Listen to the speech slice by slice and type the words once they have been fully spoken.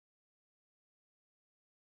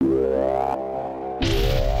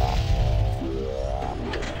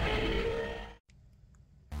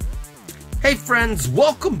Hey friends,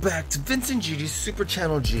 welcome back to Vincent Gigi's Super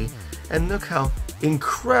Channel G, and look how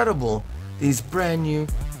incredible these brand new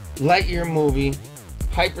Lightyear movie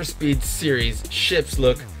Hyperspeed series ships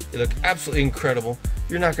look. They look absolutely incredible.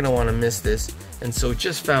 You're not going to want to miss this. And so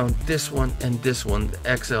just found this one and this one,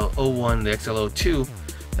 the XL-01, the XL-02.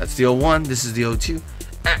 That's the 01, this is the 02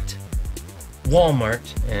 at Walmart,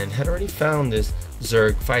 and had already found this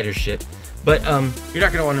Zerg fighter ship. But you're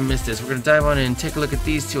not going to want to miss this. We're going to dive on in and take a look at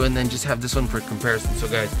these two and then just have this one for comparison. So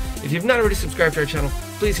guys, if you've not already subscribed to our channel,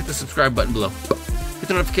 please hit the subscribe button below. Hit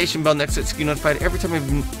the notification bell next to it so you get notified every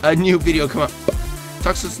time a new video come up.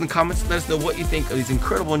 Talk to us in the comments. Let us know what you think of these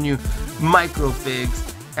incredible new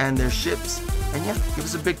microfigs and their ships. And yeah, give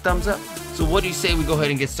us a big thumbs up. So what do you say we go ahead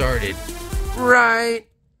and get started right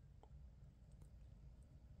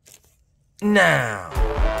now?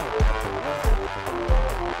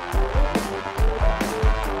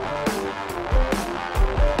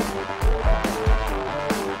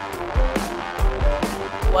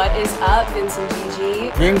 What is up, Vincent Gigi?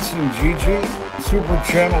 Vincent Gigi, Super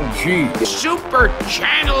Channel G. Super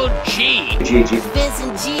Channel G. Gigi.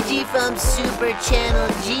 Vincent Gigi from Super Channel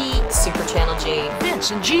G. Super Channel G.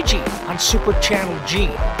 Vincent Gigi on Super Channel G.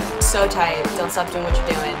 So tight. Don't stop doing what you're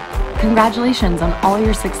doing. Congratulations on all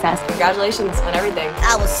your success. Congratulations on everything.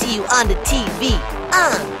 I will see you on the TV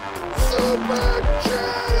on Super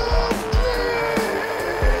Channel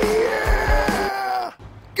G. Yeah.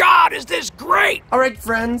 God, is this great! Alright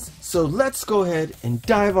friends, so let's go ahead and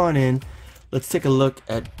dive on in. Let's take a look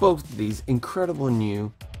at both of these incredible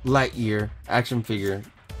new Lightyear action figure,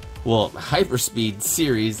 well, Hyperspeed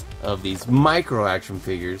series of these micro action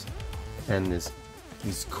figures and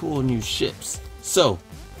these cool new ships. So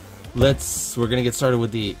we're gonna get started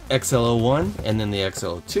with the XL-01 and then the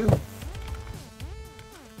XL-02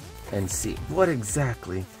 and see what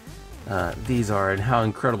exactly these are and how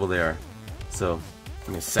incredible they are. So give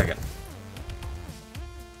me a second.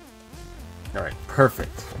 Alright,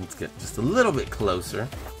 perfect. Let's get just a little bit closer.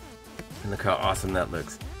 And look how awesome that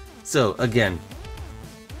looks. So again,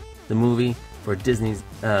 the movie for Disney's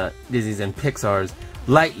and Pixar's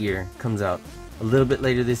Lightyear comes out a little bit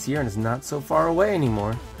later this year and is not so far away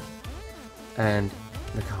anymore. And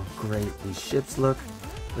look how great these ships look.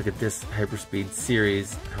 Look at this Hyperspeed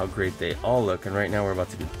series, how great they all look. And right now we're about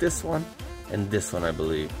to do this one and this one, I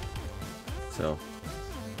believe. So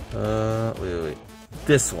wait.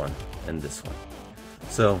 This one and this one.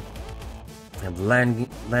 So I have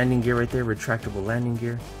landing gear right there, retractable landing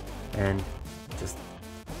gear, and just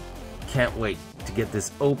can't wait to get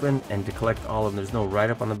this open and to collect all of them. There's no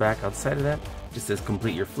write-up on the back outside of that. Just says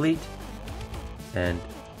complete your fleet and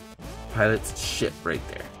pilot's ship right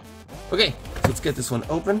there. Okay, so let's get this one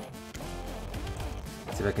open.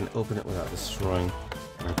 See if I can open it without destroying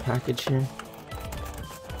our package here.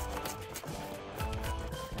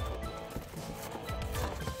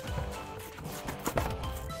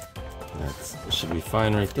 That should be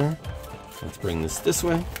fine right there. Let's bring this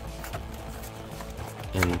way.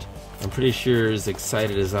 And I'm pretty sure as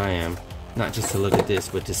excited as I am, not just to look at this,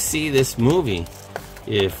 but to see this movie,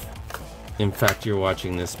 if in fact you're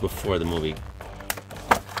watching this before the movie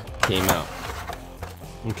came out.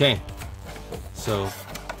 Okay, so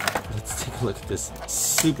let's take a look at this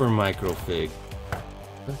super micro fig.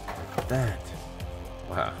 Look at that.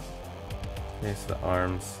 Wow. Okay, so the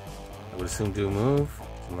arms, I would assume do move.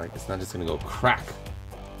 I'm like, it's not just gonna go crack,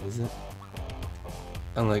 is it?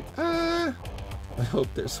 I'm like, I hope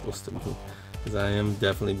they're supposed to move, because I am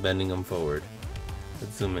definitely bending them forward.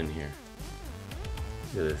 Let's zoom in here.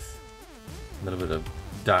 Look at this. A little bit of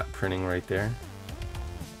dot printing right there.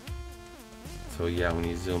 So yeah, when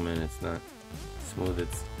you zoom in, it's not smooth.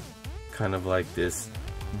 It's kind of like this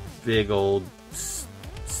big old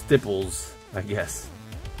stipples, I guess.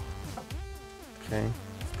 Okay,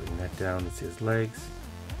 let's bring that down. Let's see his legs.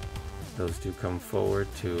 Those do come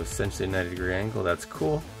forward to essentially a 90-degree angle. That's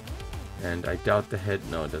cool. And I doubt the head.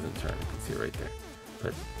 No, it doesn't turn. You can see it right there. But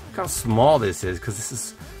look how small this is, because this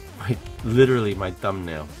is literally my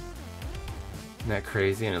thumbnail. Isn't that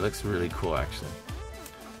crazy? And it looks really cool, actually.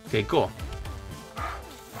 Okay, cool.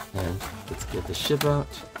 And let's get the ship out.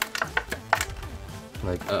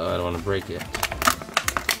 Like, uh-oh, I don't want to break it.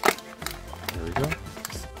 There we go.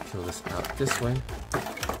 Just peel this out this way.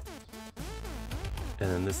 And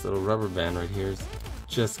then this little rubber band right here is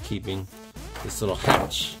just keeping this little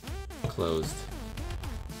hatch closed.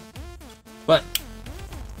 But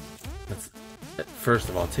let's first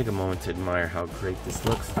of all take a moment to admire how great this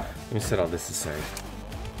looks. Let me set all this aside.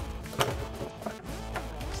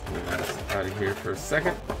 Just move this out of here for a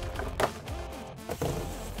second.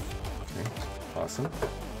 Okay, awesome.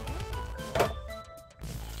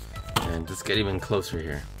 And let's get even closer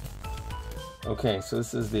here. Okay, so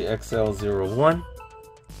this is the XL-01.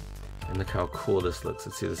 And look how cool this looks.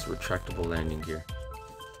 Let's see this retractable landing gear.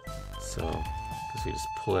 So, guess we just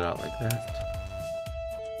pull it out like that.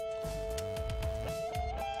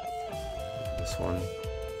 This one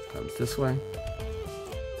comes this way.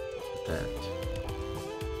 That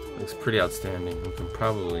looks pretty outstanding. We can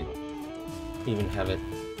probably even have it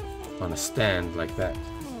on a stand like that.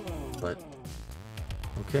 But,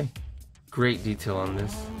 okay. Great detail on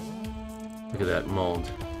this. Look at that mold.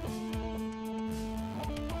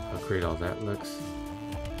 How great all that looks.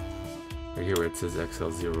 Right here where it says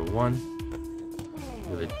XL-01.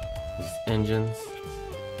 Look at these engines.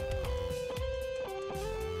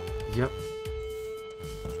 Yep.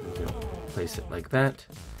 We can place it like that.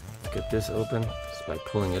 Let's get this open just by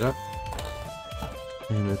pulling it up.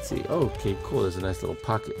 And let's see. Oh, okay, cool. There's a nice little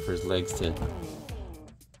pocket for his legs to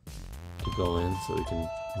go in, so we can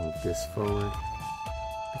move this forward.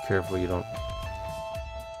 Be careful you don't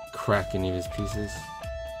crack any of his pieces.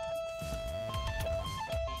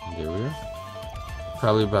 And there we are.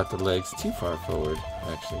 Probably brought the legs too far forward,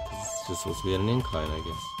 actually, because it's just supposed to be at an incline, I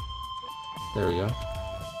guess. There we go.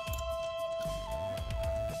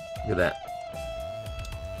 Look at that.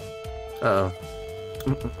 Uh-oh.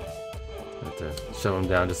 Have to shove him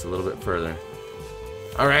down just a little bit further.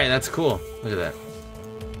 Alright, that's cool. Look at that.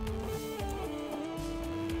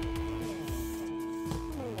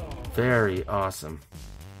 Very awesome.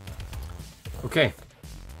 Okay.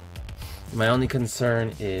 My only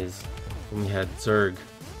concern is when we had Zurg,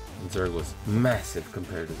 and Zurg was massive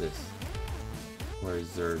compared to this. Where is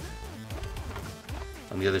Zurg?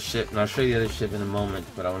 On the other ship, and I'll show you the other ship in a moment,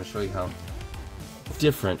 but I want to show you how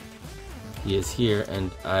different he is here. And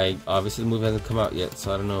obviously the movie hasn't come out yet,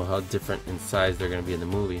 so I don't know how different in size they're going to be in the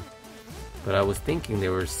movie. But I was thinking they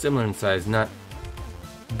were similar in size, not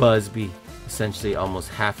Buzz be essentially almost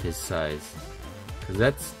half his size, because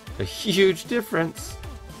that's a huge difference.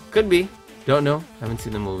 Could be, don't know, haven't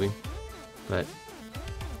seen the movie, but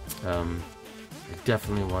I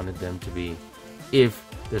definitely wanted them to be, if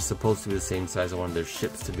they're supposed to be the same size, I wanted their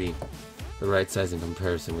ships to be the right size in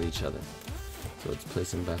comparison with each other. So let's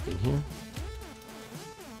place them back in here.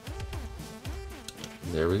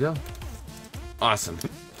 And there we go. Awesome.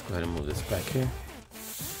 Let's go ahead and move this back here.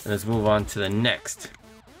 And let's move on to the next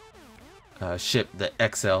ship, the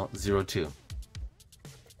XL-02.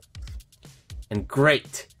 And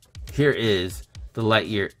great! Here is the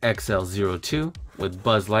Lightyear XL-02 with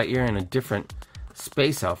Buzz Lightyear in a different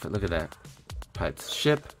space outfit. Look at that. Pipe's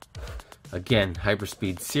ship. Again,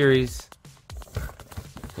 Hyperspeed series.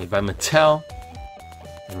 Made by Mattel.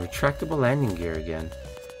 And retractable landing gear again.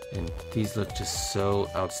 And these look just so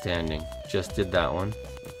outstanding. Just did that one.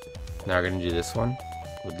 Now we're going to do this one.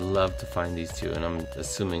 Would love to find these two, and I'm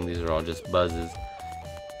assuming these are all just Buzzes.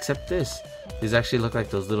 Except this. These actually look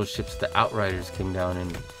like those little ships the Outriders came down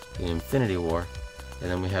in Infinity War.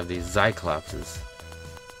 And then we have these Cyclopses.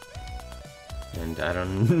 And I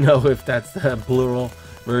don't know if that's the plural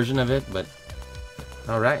version of it, but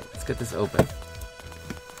alright, let's get this open.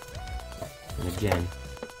 And again,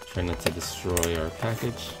 try not to destroy our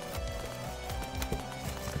package.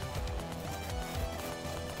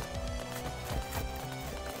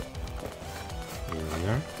 Here we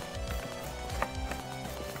are.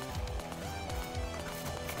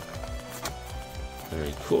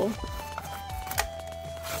 Very cool.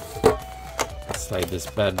 Let's slide this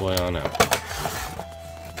bad boy on out.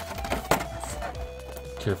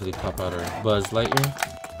 Carefully pop out our Buzz Lightyear.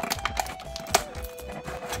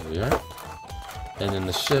 Here we are. And then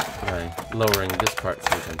the ship by lowering this part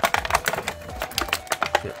so we can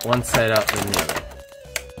get one side out and the other.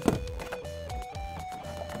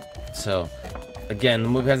 So, again, the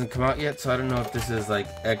movie hasn't come out yet, so I don't know if this is like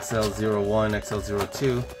XL-01,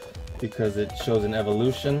 XL-02, because it shows an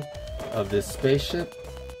evolution of this spaceship.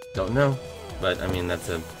 Don't know, but I mean that's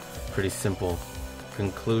a pretty simple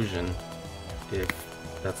conclusion if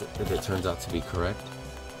it turns out to be correct.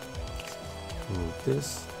 Move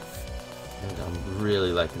this, and I'm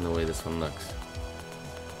really liking the way this one looks.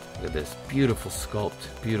 Look at this beautiful sculpt,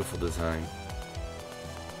 beautiful design.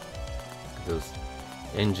 Look at those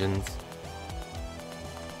engines.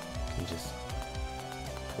 You can just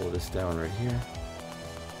pull this down right here.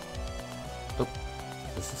 Oh,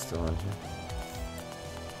 this is still on here.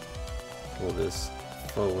 Pull this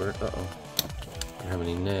forward. Uh-oh. Don't have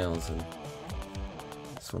any nails, and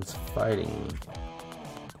this one's fighting me.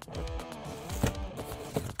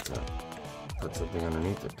 Let's put something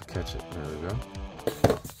underneath it to catch it. There we go.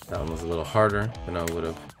 That one was a little harder than I would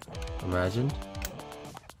have imagined.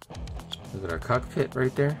 Look at our cockpit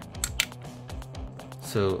right there.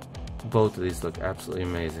 So Both of these look absolutely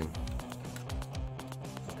amazing.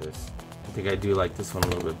 Look at this. I think I do like this one a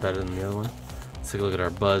little bit better than the other one. Let's take a look at our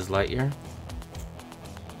Buzz Lightyear.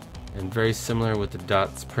 And very similar with the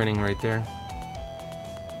dots printing right there.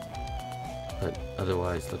 But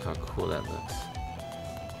otherwise, look how cool that looks.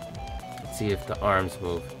 Let's see if the arms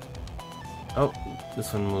move. Oh,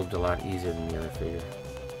 this one moved a lot easier than the other figure.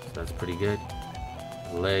 So that's pretty good.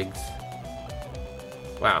 The legs.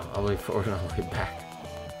 Wow, all the way forward and all the way back.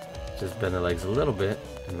 Just bend the legs a little bit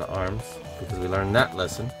and the arms because we learned that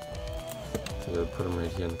lesson. So we'll put them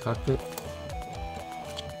right here in the cockpit.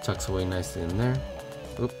 Tucks away nicely in there.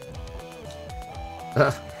 Oop.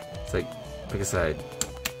 Ah, it's like, pick a side.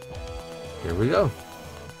 Here we go.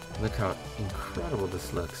 Look how incredible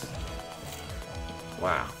this looks.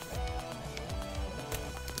 Wow.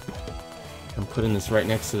 I'm putting this right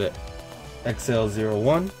next to the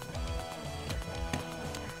XL-01.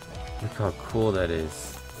 Look how cool that is.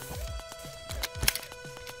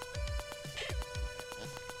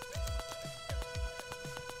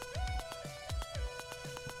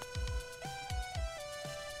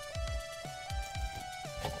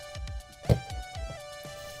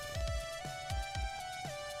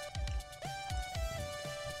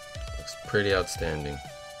 Looks pretty outstanding.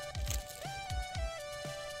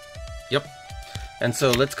 Yep. And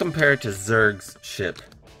so let's compare it to Zurg's ship,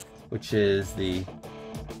 which is the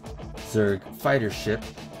Zurg fighter ship.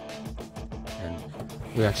 And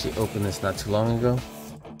we actually opened this not too long ago,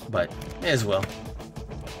 but may as well.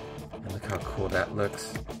 And look how cool that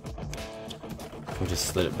looks. We just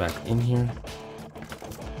slid it back in here.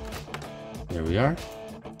 There we are.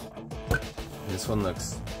 This one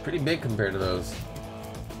looks pretty big compared to those.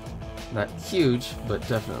 Not huge, but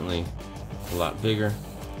definitely a lot bigger.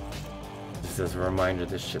 Just as a reminder,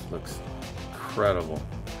 this ship looks incredible.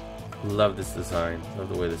 Love this design. Love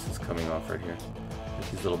the way this is coming off right here.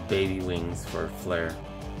 With these little baby wings for a flare.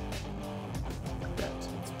 Like that.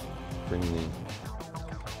 Let's bring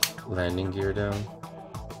the landing gear down.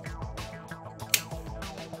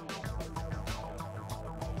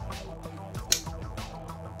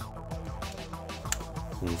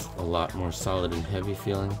 It's a lot more solid and heavy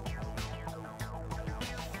feeling.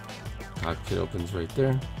 Cockpit opens right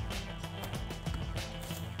there.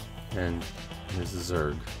 And here's the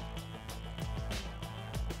Zurg.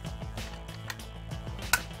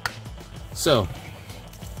 So,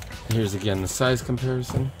 here's again the size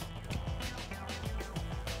comparison.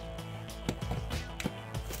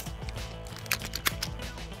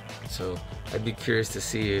 So, I'd be curious to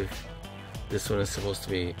see if this one is supposed to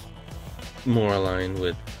be more aligned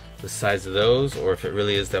with the size of those, or if it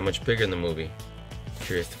really is that much bigger in the movie.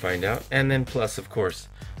 Curious to find out. And then plus, of course,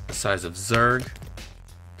 the size of Zurg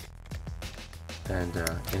and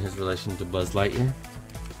in his relation to Buzz Lightyear.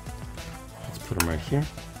 Let's put him right here.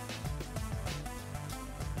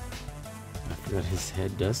 I forgot his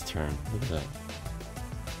head does turn. Look at that.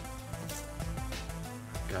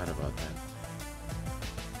 Forgot about that.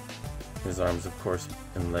 His arms, of course,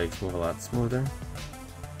 and legs move a lot smoother.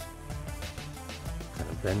 Kind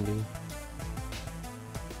of bendy.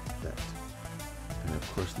 That. And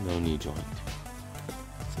of course, no knee joint.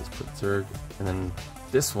 So let's put Zurg. And then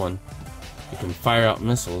this one, you can fire out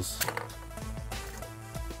missiles.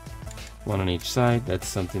 One on each side. That's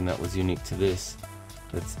something that was unique to this.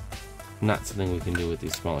 That's not something we can do with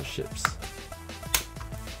these smaller ships.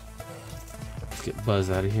 Let's get Buzz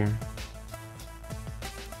out of here.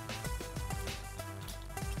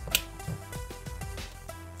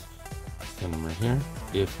 Stand him right here,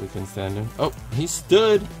 if we can stand him. Oh, he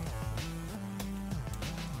stood!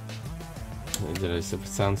 Did I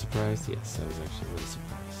sound surprised? Yes, I was actually really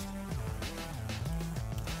surprised.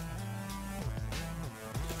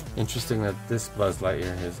 Interesting that this Buzz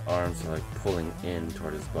Lightyear, his arms are like pulling in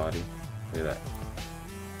toward his body. Look at that.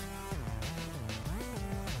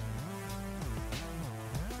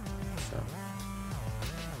 So,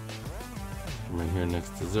 I'm right here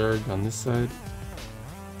next to Zurg on this side.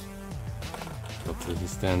 Hopefully he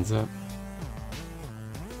stands up.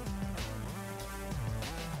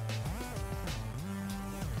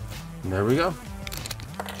 And there we go.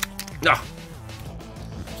 Ah!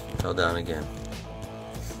 Fell down again.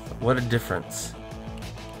 What a difference.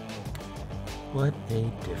 What a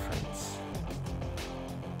difference.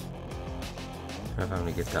 I don't know if I'm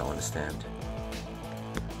gonna get that one to stand.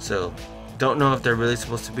 So, don't know if they're really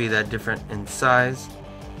supposed to be that different in size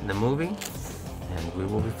in the movie. And we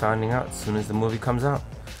will be finding out as soon as the movie comes out.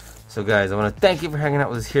 So guys, I want to thank you for hanging out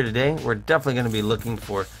with us here today. We're definitely going to be looking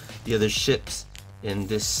for the other ships in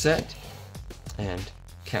this set. And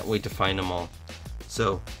can't wait to find them all.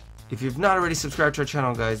 So, if you've not already subscribed to our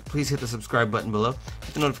channel, guys, please hit the subscribe button below.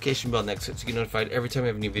 the notification bell next to it so you get notified every time we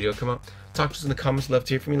have a new video come out. Talk to us in the comments. Love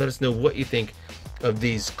to hear from you. Let us know what you think of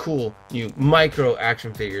these cool new micro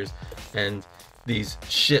action figures and these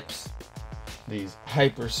ships, these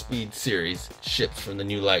Hyperspeed series ships from the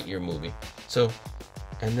new Lightyear movie. So,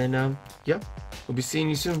 and then yeah, we'll be seeing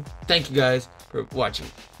you soon. Thank you guys for watching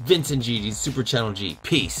Vince and Gigi's Super Channel G.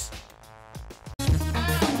 Peace.